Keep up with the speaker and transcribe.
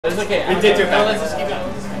It's okay. We did do that. Let's just keep going.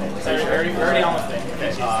 So we're already on the thing. Okay.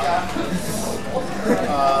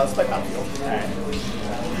 Let's play Battlefield. Alright.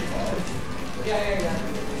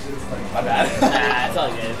 My bad. Nah, it's all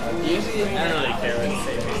good. Usually, I don't really care what the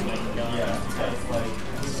save is like going.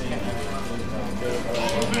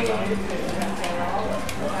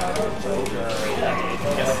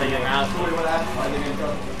 Just figuring out.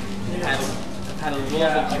 I've had a little bit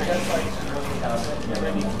of training.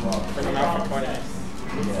 Ready for them out for tournaments.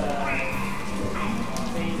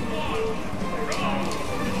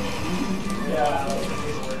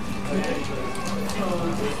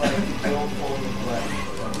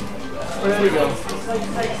 Where do we go?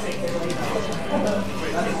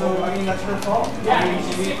 So, I mean, that's her fault. Yeah.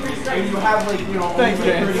 When you have, like, you know, thanks, like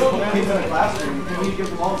 30 James. kids in the classroom, can you give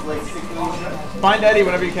them all, like, 6 minutes? Find Eddie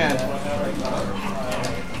whenever you can.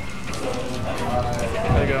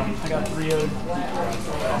 There you go. I got 3 of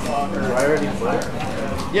I already played.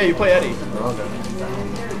 Yeah, you play Eddie. Oh, okay.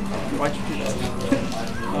 Why'd you do that?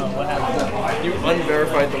 what happened? You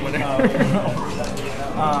unverified the winner.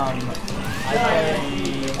 I play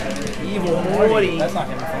Evil Morty. That's not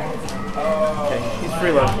gonna be fun. Okay, he's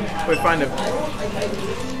freeload. Wait, find him.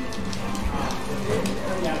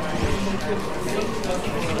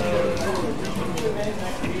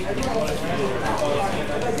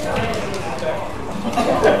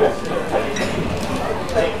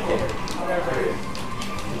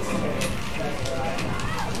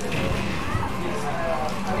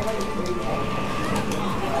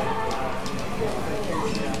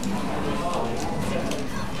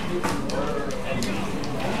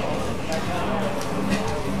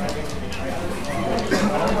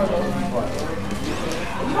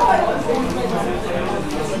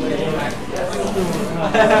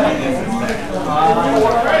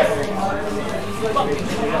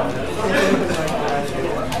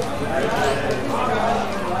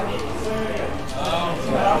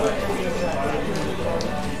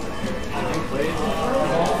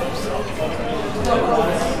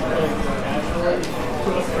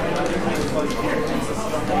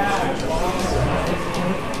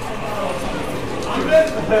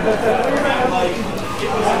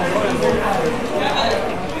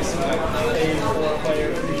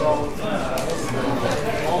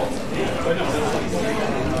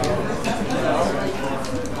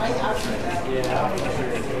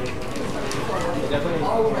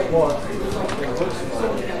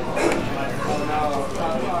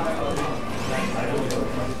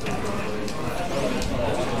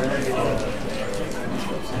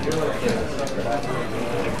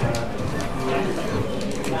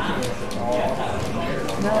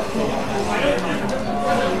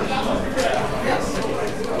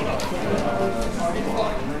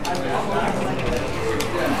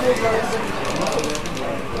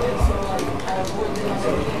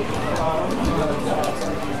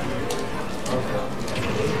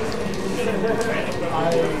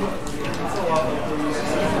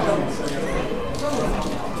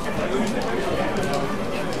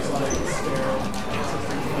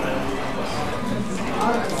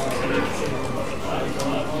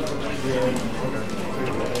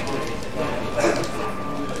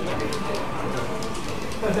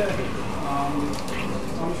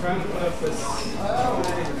 I'm trying to put up this.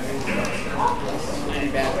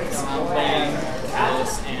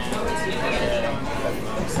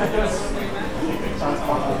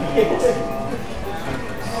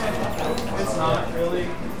 It's not really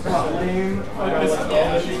lame.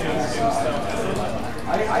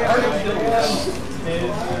 I already did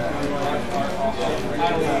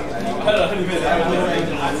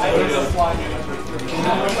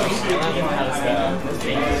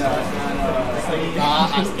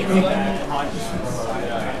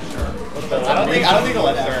I don't think the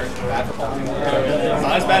left are bad for Palutena. It's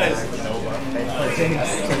not as bad as Nova.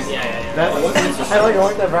 I like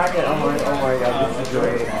looked at bracket. Oh my god, this is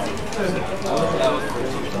great.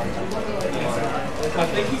 I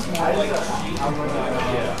think he's more like Sheik.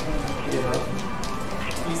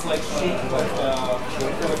 He's like Sheik, but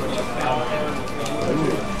like clouds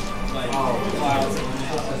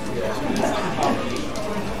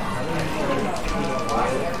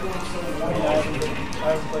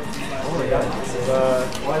Oh my god, this is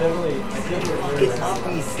it's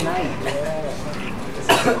Hopkins Snipe. This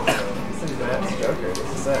is Matt's Joker. This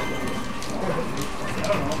is it.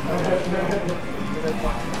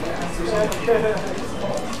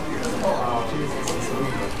 Oh, Jesus.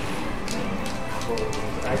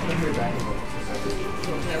 I can hear back.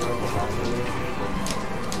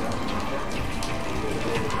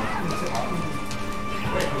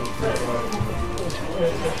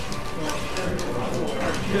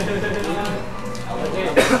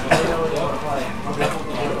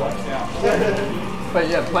 But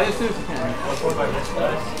yeah, play as soon as you can.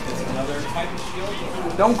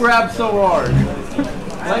 Don't grab so hard.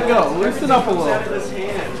 Let go. Loosen up a little.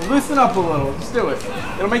 Loosen up a little. Just do it.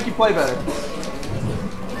 It'll make you play better.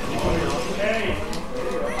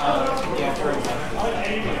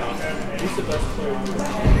 Who's the best player?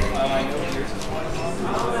 I know yours is one.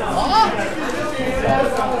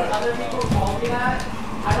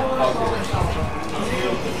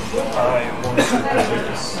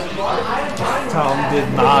 Tom did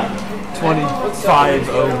not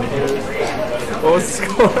 25-0 me. What was the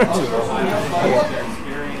score?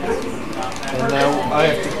 And now I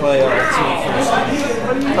have to play team first.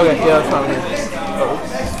 Okay, yeah, that's fine.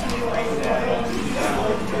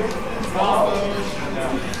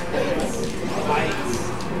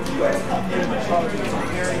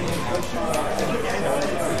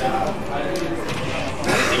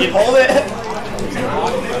 You can hold it.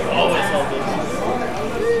 Always hold it.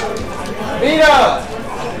 Vita!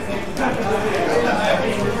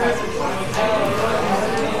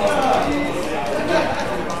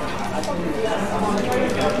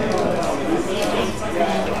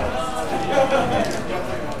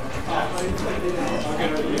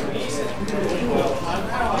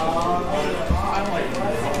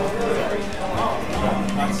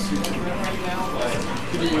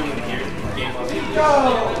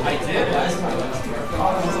 I did last time.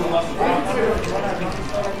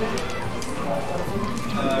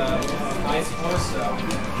 I suppose so.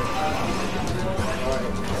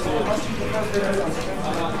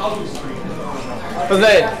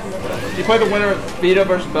 Jose, you play the winner of Vita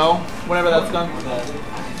versus Bell whenever that's done?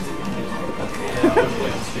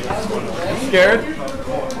 Scared?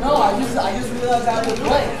 No, I just realized I was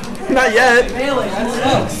playing. Not yet. Failing, that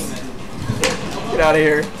sucks. Get out of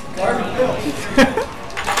here.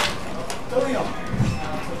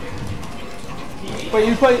 Wait,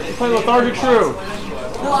 you play Lethargic Shrew.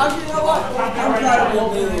 No, I'm, you know what? I'm proud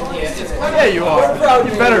of you. Yeah, you are.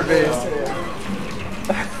 You better be.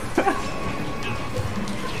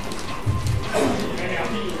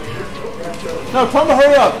 No, tell him to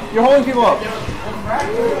hurry up. You're holding people up.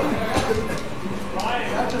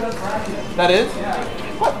 That is?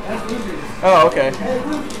 What? Oh, okay.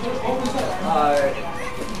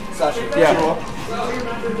 Sasha. Yeah.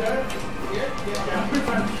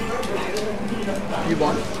 You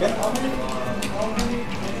won?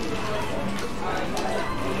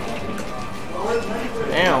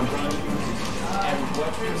 Damn.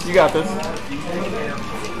 You got this.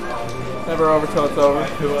 Never over till it's over.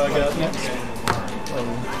 Who I got next?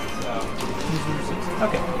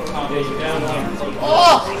 Okay. That is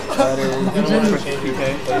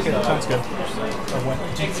Sounds good. I went.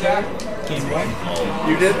 Game one.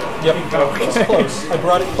 You did? Yep. It was close. I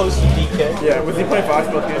brought it close to DK. Yeah. Was he playing Fox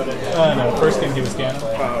both games? No, first game he was Ganon.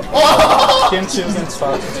 Game 2 against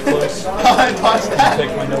Fox was close. I watched that.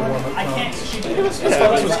 Take my no warm-up time.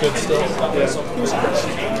 Fox was good still. He was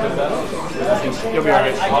You'll be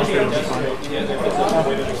alright. I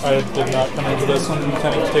did not come into this one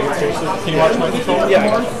intending to take it seriously. Can you watch my controller? Yeah.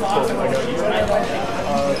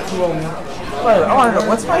 More? I want to know,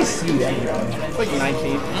 what's my seed anyway? It's like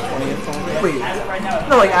 19th, 20th, something. Wait,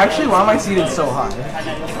 no, like actually, why am I seeded so high?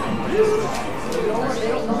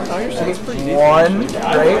 Oh, your seed's pretty decent. 1,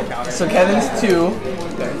 right? So Kevin's 2.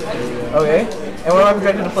 Okay. And what am I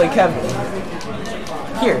projected to play Kevin?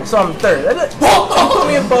 Here, so I'm 3rd. Put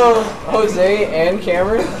me above Jose and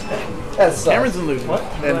Cameron? That sucks. Cameron's a loser. What?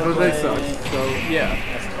 And Jose sucks. So, yeah.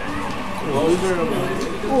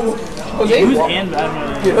 Jose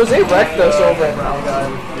Jose wrecked us over at round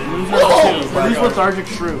time. Who's Lethargic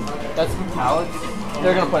Shrew? That's Alex.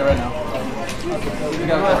 They're gonna play right now. You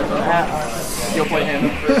gotta play. You'll play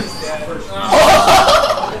him.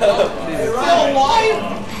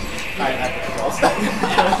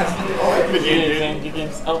 Good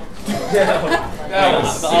games. Oh.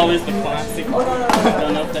 Always the classic.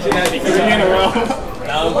 Don't know if that's 3 in a row.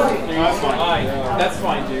 That's fine. That's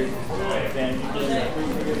fine, dude.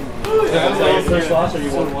 First loss or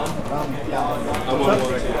you won one? I won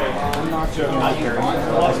one. I'm not sure. I'm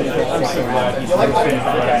so glad he's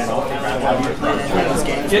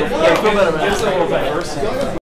finished.